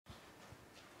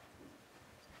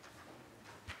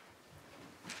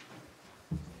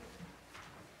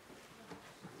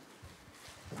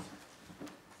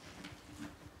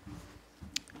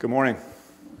Good morning.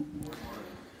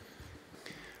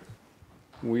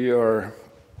 We are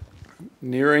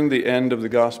nearing the end of the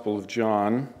Gospel of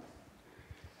John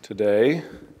today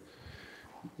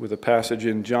with a passage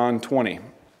in John 20.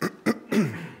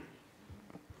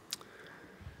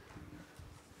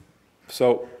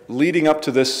 So, leading up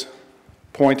to this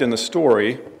point in the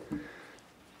story,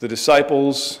 the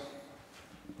disciples,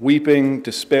 weeping,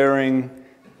 despairing,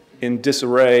 in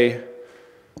disarray,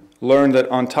 learned that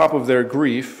on top of their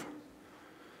grief,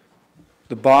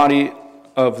 the body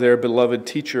of their beloved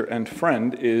teacher and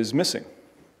friend is missing.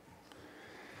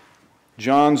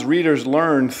 John's readers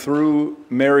learned through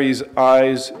Mary's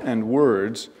eyes and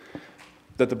words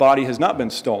that the body has not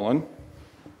been stolen.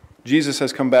 Jesus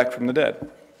has come back from the dead.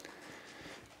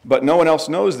 But no one else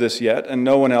knows this yet, and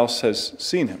no one else has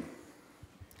seen him.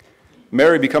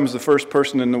 Mary becomes the first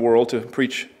person in the world to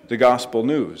preach the gospel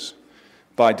news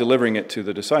by delivering it to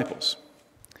the disciples.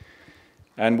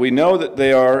 And we know that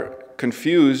they are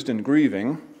confused and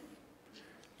grieving,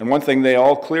 and one thing they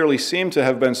all clearly seem to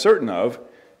have been certain of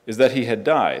is that he had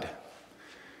died.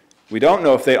 We don't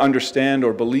know if they understand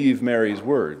or believe Mary's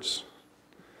words.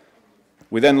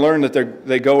 We then learn that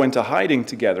they go into hiding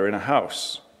together in a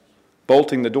house,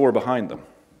 bolting the door behind them.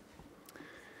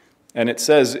 And it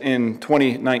says in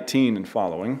 20:19 and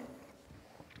following,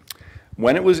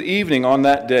 "When it was evening on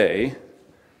that day,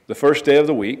 the first day of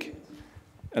the week,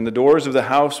 and the doors of the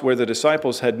house where the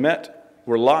disciples had met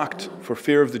were locked for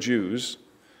fear of the Jews,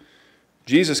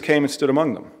 Jesus came and stood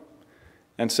among them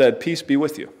and said, 'Peace be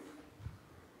with you.'"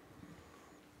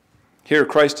 Here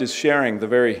Christ is sharing the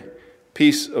very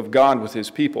peace of God with his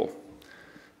people.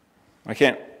 I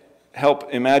can't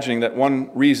help imagining that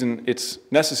one reason it's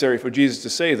necessary for Jesus to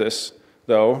say this,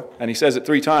 though, and he says it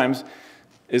 3 times,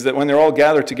 is that when they're all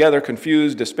gathered together,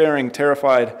 confused, despairing,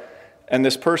 terrified, and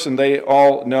this person they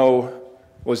all know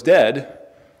was dead,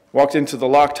 walked into the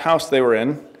locked house they were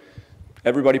in,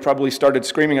 everybody probably started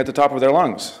screaming at the top of their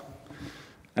lungs.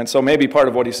 And so maybe part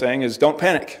of what he's saying is, don't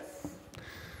panic.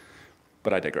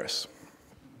 But I digress.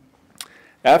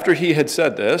 After he had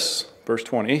said this, verse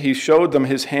 20, he showed them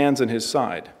his hands and his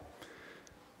side.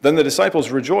 Then the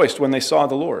disciples rejoiced when they saw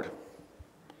the Lord.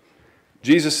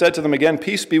 Jesus said to them again,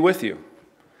 "Peace be with you.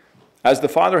 As the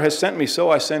Father has sent me, so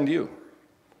I send you."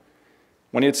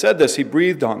 When he had said this, he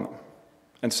breathed on them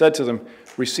and said to them,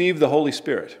 "Receive the Holy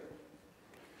Spirit.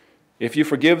 If you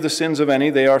forgive the sins of any,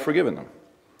 they are forgiven them.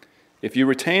 If you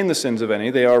retain the sins of any,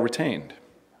 they are retained."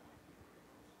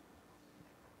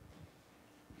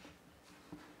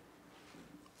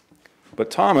 But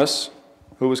Thomas,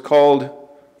 who was called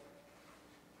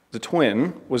the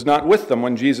twin, was not with them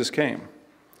when Jesus came.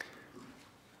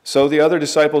 So the other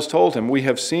disciples told him, "We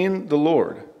have seen the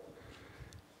Lord."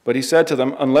 But he said to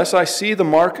them, "Unless I see the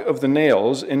mark of the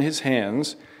nails in his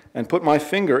hands, and put my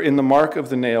finger in the mark of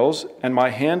the nails, and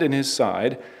my hand in his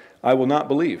side, I will not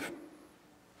believe."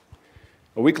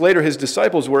 A week later, his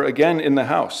disciples were again in the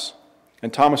house,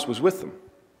 and Thomas was with them.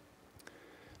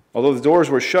 Although the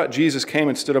doors were shut, Jesus came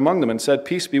and stood among them and said,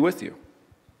 "Peace be with you."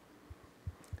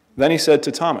 Then he said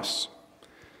to Thomas,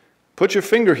 "Put your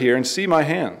finger here and see my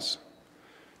hands.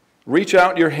 Reach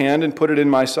out your hand and put it in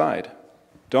my side.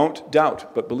 Don't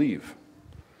doubt, but believe."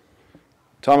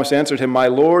 Thomas answered him, "My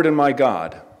Lord and my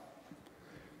God."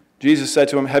 Jesus said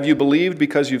to him, "Have you believed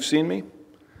because you've seen me?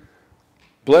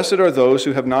 Blessed are those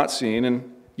who have not seen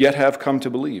and yet have come to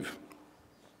believe."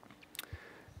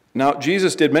 Now,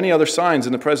 Jesus did many other signs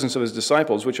in the presence of his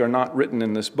disciples, which are not written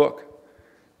in this book.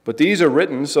 But these are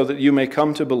written so that you may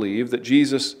come to believe that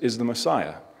Jesus is the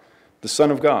Messiah, the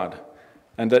Son of God,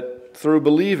 and that through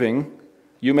believing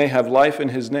you may have life in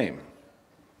his name.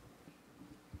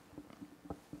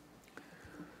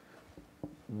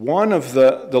 One of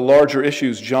the larger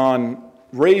issues John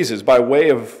raises by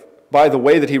the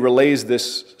way that he relays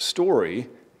this story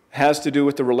has to do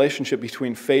with the relationship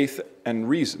between faith and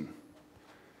reason.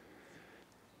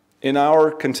 In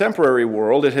our contemporary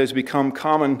world, it has become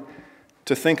common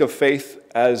to think of faith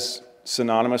as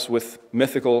synonymous with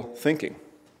mythical thinking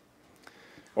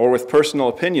or with personal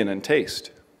opinion and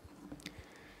taste.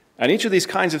 And each of these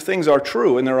kinds of things are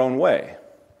true in their own way.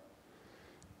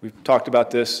 We've talked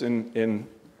about this in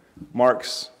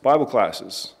Mark's Bible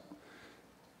classes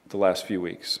the last few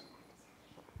weeks.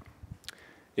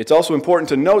 It's also important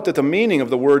to note that the meaning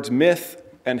of the words myth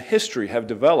and history have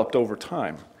developed over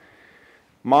time.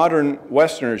 Modern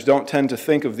Westerners don't tend to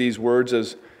think of these words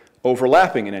as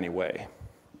overlapping in any way,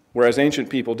 whereas ancient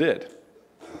people did.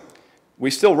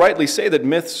 We still rightly say that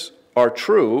myths are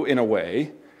true in a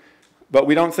way, but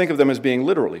we don't think of them as being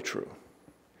literally true.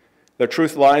 Their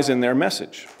truth lies in their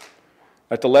message,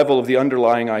 at the level of the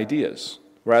underlying ideas,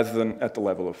 rather than at the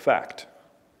level of fact.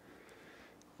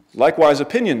 Likewise,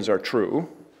 opinions are true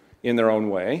in their own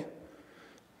way.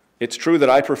 It's true that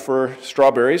I prefer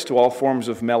strawberries to all forms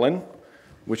of melon,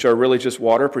 which are really just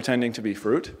water pretending to be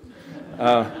fruit.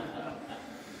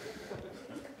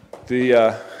 We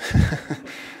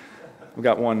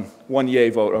got one yay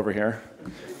vote over here.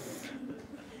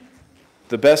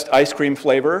 The best ice cream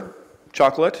flavor,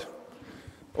 chocolate,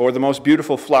 or the most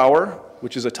beautiful flower,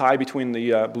 which is a tie between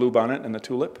the bluebonnet and the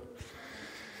tulip.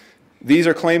 These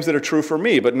are claims that are true for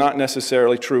me, but not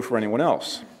necessarily true for anyone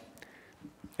else.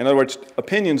 In other words,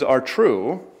 opinions are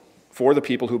true for the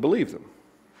people who believe them.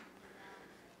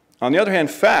 On the other hand,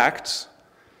 facts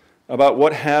about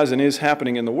what has and is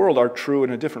happening in the world are true in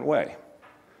a different way.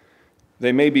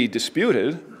 They may be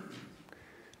disputed,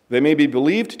 they may be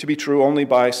believed to be true only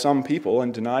by some people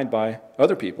and denied by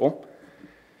other people,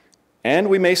 and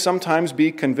we may sometimes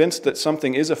be convinced that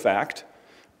something is a fact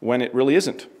when it really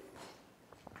isn't.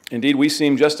 Indeed, we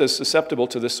seem just as susceptible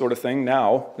to this sort of thing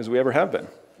now as we ever have been.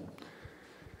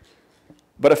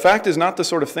 But a fact is not the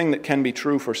sort of thing that can be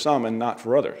true for some and not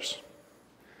for others.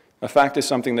 A fact is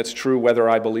something that's true whether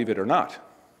I believe it or not.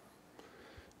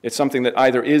 It's something that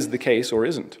either is the case or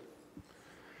isn't.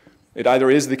 It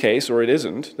either is the case or it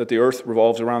isn't that the earth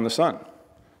revolves around the sun,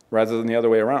 rather than the other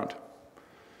way around.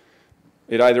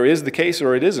 It either is the case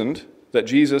or it isn't that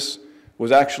Jesus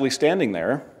was actually standing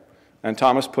there and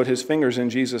Thomas put his fingers in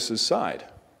Jesus' side.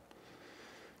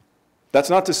 That's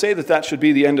not to say that that should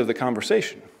be the end of the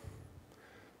conversation.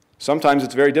 Sometimes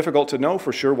it's very difficult to know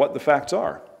for sure what the facts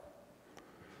are.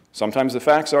 Sometimes the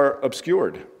facts are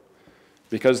obscured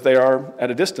because they are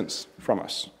at a distance from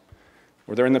us,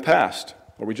 or they're in the past,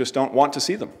 or we just don't want to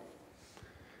see them.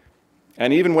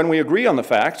 And even when we agree on the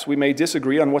facts, we may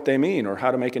disagree on what they mean or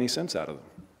how to make any sense out of them.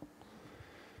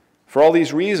 For all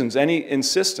these reasons, any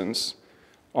insistence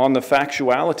on the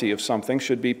factuality of something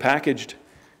should be packaged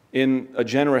in a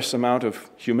generous amount of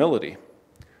humility,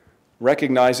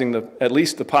 recognizing at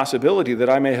least the possibility that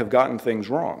I may have gotten things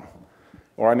wrong,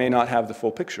 or I may not have the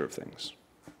full picture of things.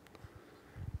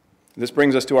 This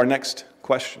brings us to our next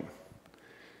question.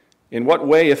 In what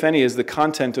way, if any, is the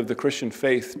content of the Christian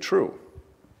faith true?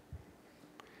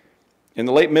 In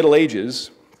the late Middle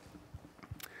Ages,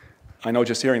 I know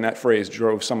just hearing that phrase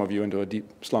drove some of you into a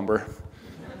deep slumber,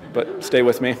 but stay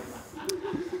with me.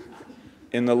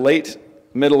 In the late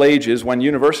Middle Ages, when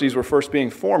universities were first being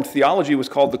formed, theology was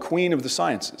called the queen of the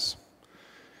sciences.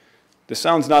 This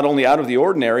sounds not only out of the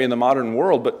ordinary in the modern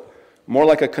world, but more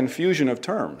like a confusion of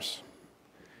terms.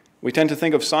 We tend to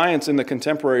think of science in the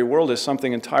contemporary world as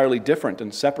something entirely different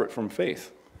and separate from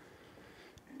faith.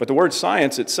 But the word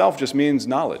science itself just means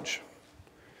knowledge.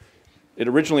 It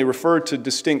originally referred to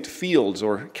distinct fields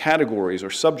or categories or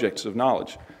subjects of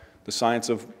knowledge, the science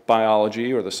of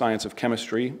biology or the science of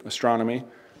chemistry, astronomy,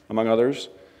 among others,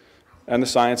 and the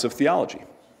science of theology.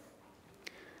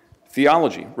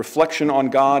 Theology, reflection on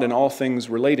God and all things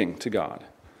relating to God,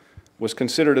 was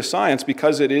considered a science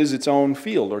because it is its own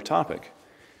field or topic,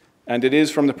 and it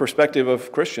is, from the perspective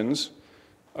of Christians,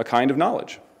 a kind of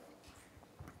knowledge.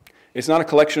 It's not a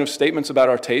collection of statements about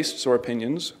our tastes or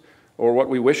opinions or what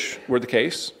we wish were the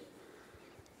case.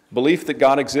 Belief that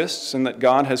God exists and that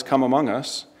God has come among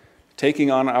us,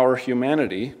 taking on our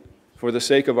humanity for the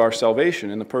sake of our salvation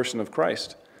in the person of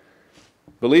Christ.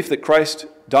 Belief that Christ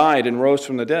died and rose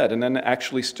from the dead and then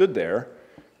actually stood there,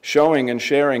 showing and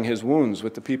sharing his wounds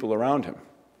with the people around him.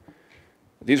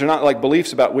 These are not like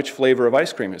beliefs about which flavor of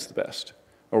ice cream is the best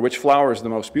or which flower is the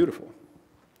most beautiful.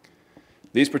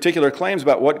 These particular claims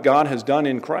about what God has done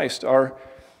in Christ are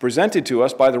presented to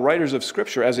us by the writers of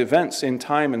Scripture as events in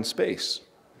time and space,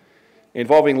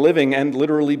 involving living and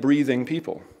literally breathing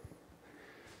people.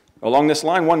 Along this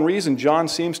line, one reason John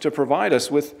seems to provide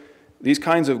us with these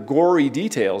kinds of gory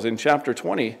details in chapter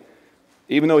 20,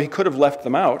 even though he could have left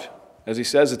them out, as he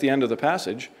says at the end of the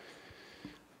passage,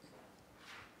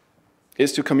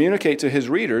 is to communicate to his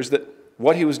readers that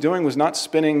what he was doing was not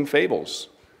spinning fables,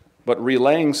 but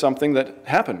relaying something that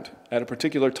happened at a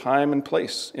particular time and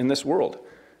place in this world,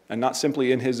 and not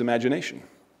simply in his imagination.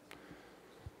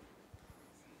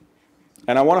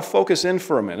 And I want to focus in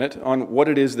for a minute on what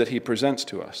it is that he presents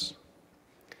to us.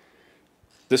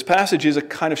 This passage is a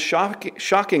kind of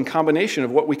shocking combination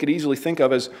of what we could easily think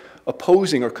of as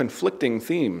opposing or conflicting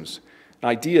themes,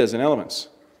 ideas, and elements.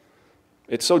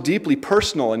 It's so deeply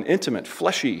personal and intimate,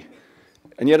 fleshy,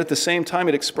 and yet at the same time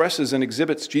it expresses and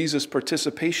exhibits Jesus'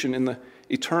 participation in the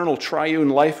eternal triune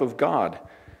life of God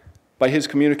by his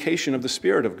communication of the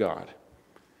Spirit of God,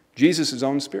 Jesus'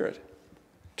 own Spirit,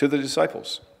 to the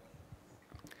disciples.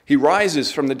 He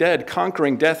rises from the dead,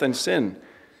 conquering death and sin,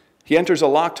 He enters a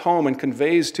locked home and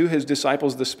conveys to his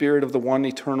disciples the spirit of the one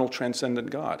eternal, transcendent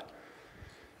God.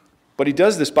 But he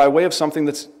does this by way of something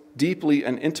that's deeply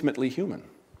and intimately human.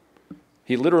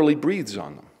 He literally breathes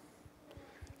on them.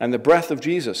 And the breath of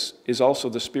Jesus is also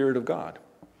the Spirit of God.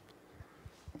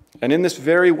 And in this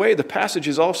very way, the passage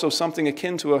is also something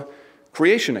akin to a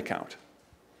creation account.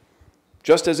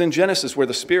 Just as in Genesis, where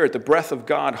the Spirit, the breath of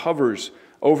God, hovers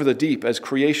over the deep as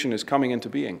creation is coming into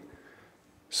being,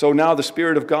 so now the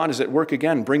Spirit of God is at work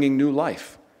again, bringing new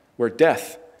life, where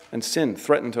death and sin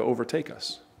threaten to overtake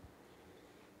us.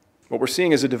 What we're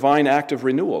seeing is a divine act of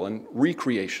renewal and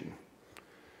recreation.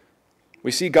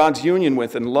 We see God's union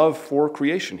with and love for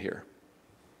creation here.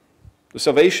 The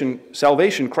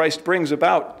salvation Christ brings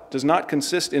about does not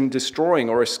consist in destroying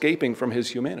or escaping from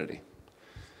his humanity,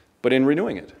 but in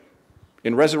renewing it,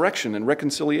 in resurrection and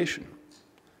reconciliation.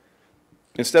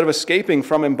 Instead of escaping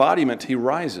from embodiment, he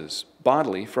rises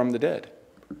bodily from the dead.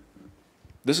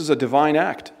 This is a divine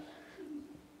act,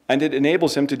 and it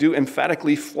enables him to do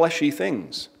emphatically fleshy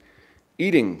things: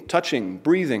 eating, touching,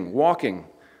 breathing, walking,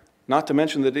 not to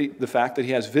mention the fact that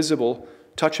he has visible,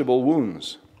 touchable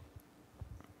wounds.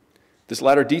 This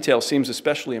latter detail seems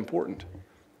especially important.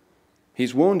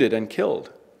 He's wounded and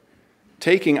killed,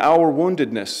 taking our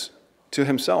woundedness to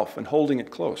himself and holding it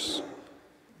close.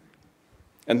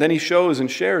 And then he shows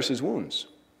and shares his wounds.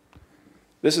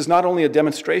 This is not only a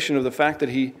demonstration of the fact that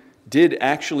he did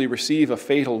actually receive a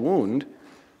fatal wound,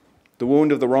 the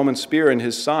wound of the Roman spear in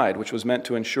his side, which was meant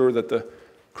to ensure that the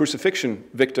crucifixion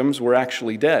victims were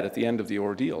actually dead at the end of the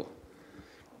ordeal.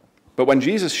 But when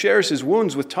Jesus shares his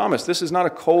wounds with Thomas, this is not a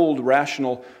cold,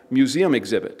 rational museum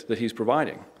exhibit that he's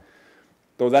providing,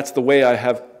 though that's the way I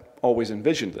have always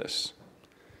envisioned this.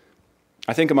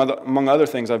 I think among other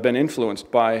things, I've been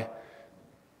influenced by,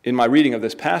 in my reading of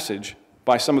this passage,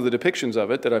 by some of the depictions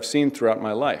of it that I've seen throughout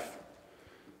my life.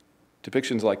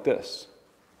 Depictions like this,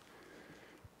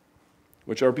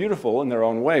 which are beautiful in their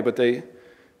own way, but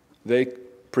they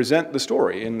present the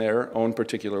story in their own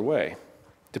particular way.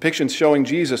 Depictions showing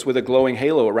Jesus with a glowing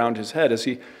halo around his head as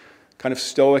he kind of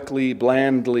stoically,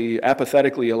 blandly,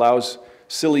 apathetically allows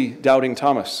silly, doubting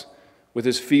Thomas with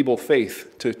his feeble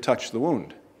faith to touch the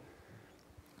wound.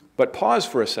 But pause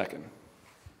for a second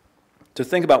to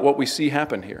think about what we see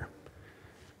happen here.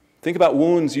 Think about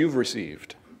wounds you've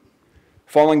received,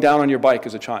 falling down on your bike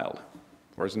as a child,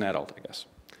 or as an adult, I guess,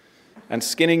 and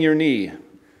skinning your knee,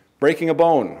 breaking a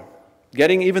bone,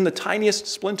 getting even the tiniest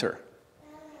splinter,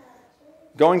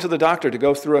 going to the doctor to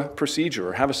go through a procedure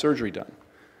or have a surgery done.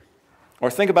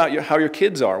 Or think about how your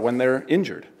kids are when they're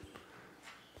injured.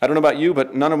 I don't know about you,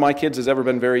 but none of my kids has ever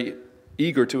been very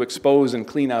eager to expose and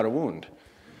clean out a wound,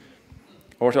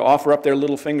 or to offer up their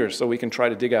little fingers so we can try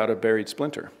to dig out a buried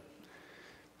splinter.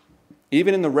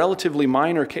 Even in the relatively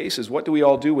minor cases, what do we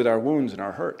all do with our wounds and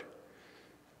our hurt?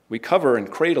 We cover and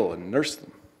cradle and nurse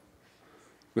them.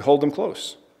 We hold them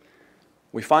close.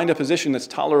 We find a position that's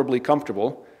tolerably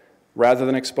comfortable rather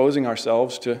than exposing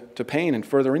ourselves to pain and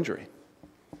further injury.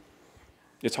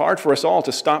 It's hard for us all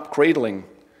to stop cradling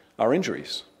our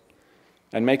injuries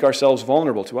and make ourselves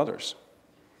vulnerable to others.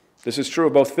 This is true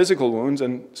of both physical wounds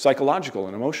and psychological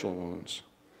and emotional wounds.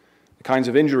 The kinds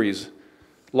of injuries,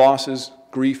 losses,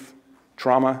 grief,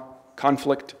 trauma,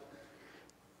 conflict,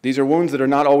 these are wounds that are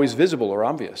not always visible or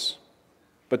obvious,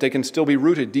 but they can still be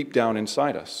rooted deep down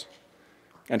inside us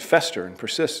and fester and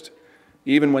persist,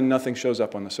 even when nothing shows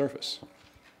up on the surface.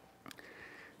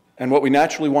 And what we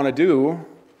naturally want to do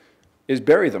is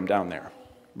bury them down there,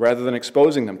 rather than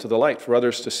exposing them to the light for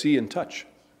others to see and touch.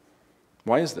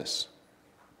 Why is this?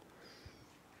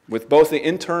 With both the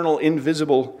internal,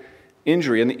 invisible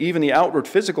injury and even the outward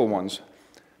physical ones,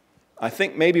 I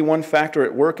think maybe one factor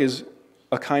at work is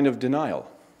a kind of denial.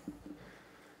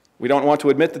 We don't want to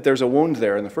admit that there's a wound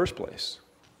there in the first place.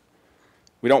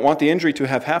 We don't want the injury to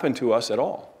have happened to us at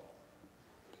all.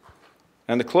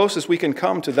 And the closest we can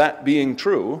come to that being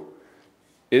true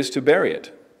is to bury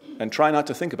it and try not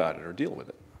to think about it or deal with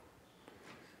it.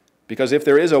 Because if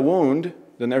there is a wound,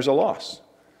 then there's a loss.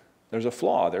 There's a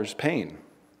flaw, there's pain.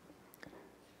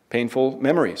 Painful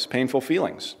memories, painful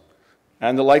feelings,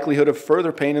 and the likelihood of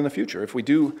further pain in the future if we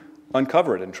do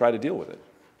uncover it and try to deal with it.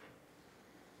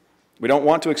 We don't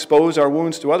want to expose our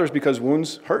wounds to others because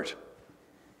wounds hurt.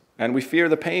 And we fear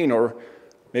the pain or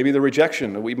maybe the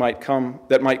rejection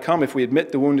that might come if we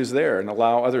admit the wound is there and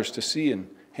allow others to see and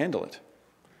handle it.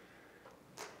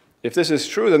 If this is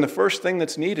true, then the first thing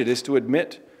that's needed is to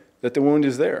admit that the wound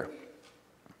is there,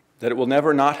 that it will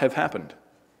never not have happened.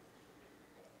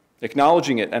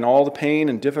 Acknowledging it and all the pain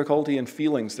and difficulty and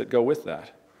feelings that go with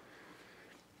that.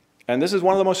 And this is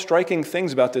one of the most striking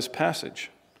things about this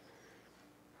passage.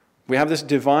 We have this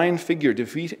divine figure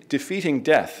defeating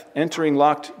death, entering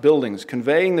locked buildings,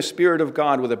 conveying the Spirit of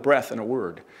God with a breath and a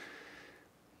word.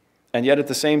 And yet at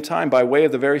the same time, by way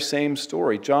of the very same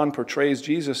story, John portrays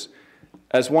Jesus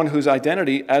as one whose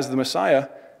identity as the Messiah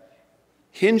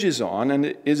hinges on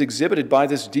and is exhibited by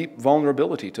this deep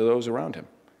vulnerability to those around him.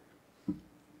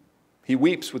 He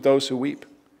weeps with those who weep.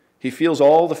 He feels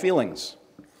all the feelings.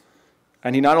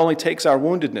 And he not only takes our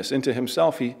woundedness into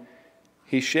himself,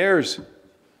 he shares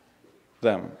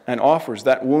them and offers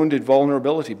that wounded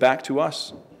vulnerability back to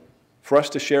us for us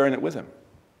to share in it with him.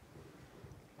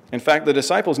 In fact, the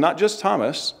disciples, not just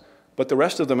Thomas, but the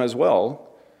rest of them as well,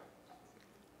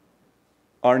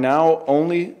 are now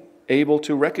only able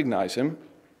to recognize him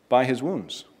by his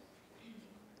wounds.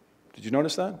 Did you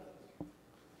notice that?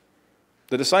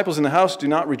 The disciples in the house do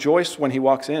not rejoice when he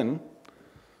walks in.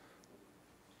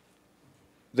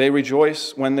 They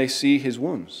rejoice when they see his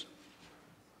wounds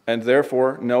and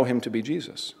therefore know him to be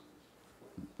Jesus.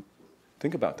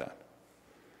 Think about that.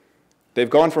 They've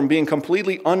gone from being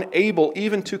completely unable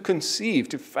even to conceive,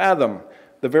 to fathom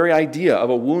the very idea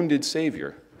of a wounded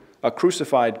Savior, a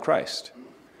crucified Christ.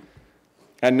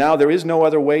 And now there is no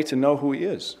other way to know who he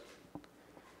is.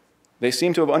 They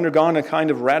seem to have undergone a kind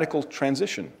of radical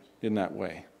transition in that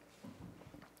way.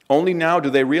 Only now do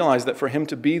they realize that for him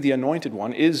to be the anointed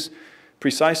one is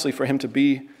precisely for him to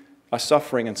be a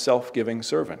suffering and self-giving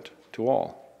servant to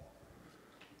all.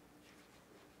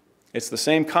 It's the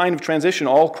same kind of transition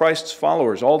all Christ's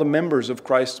followers, all the members of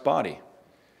Christ's body,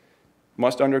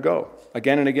 must undergo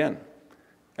again and again,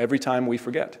 every time we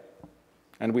forget.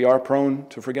 And we are prone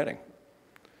to forgetting.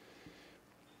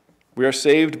 We are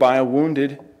saved by a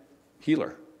wounded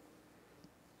healer,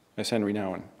 as Henry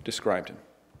Nouwen described him,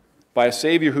 by a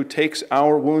Savior who takes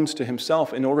our wounds to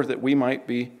himself in order that we might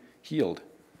be healed.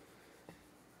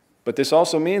 But this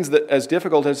also means that, as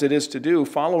difficult as it is to do,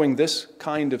 following this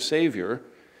kind of Savior,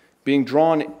 being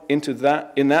drawn into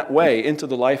that, in that way into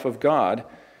the life of God,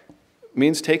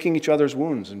 means taking each other's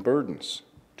wounds and burdens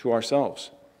to ourselves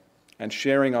and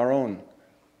sharing our own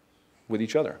with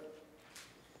each other.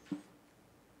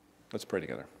 Let's pray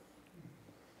together.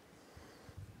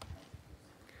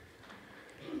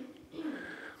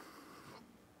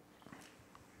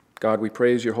 God, we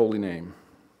praise your holy name.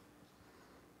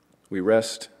 We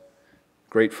rest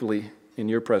gratefully in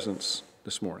your presence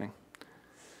this morning.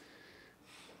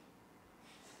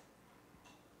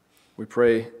 We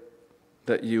pray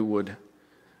that you would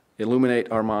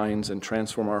illuminate our minds and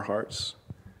transform our hearts.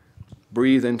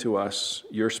 Breathe into us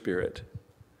your Spirit.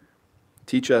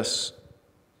 Teach us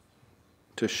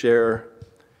to share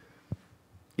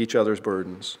each other's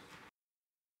burdens.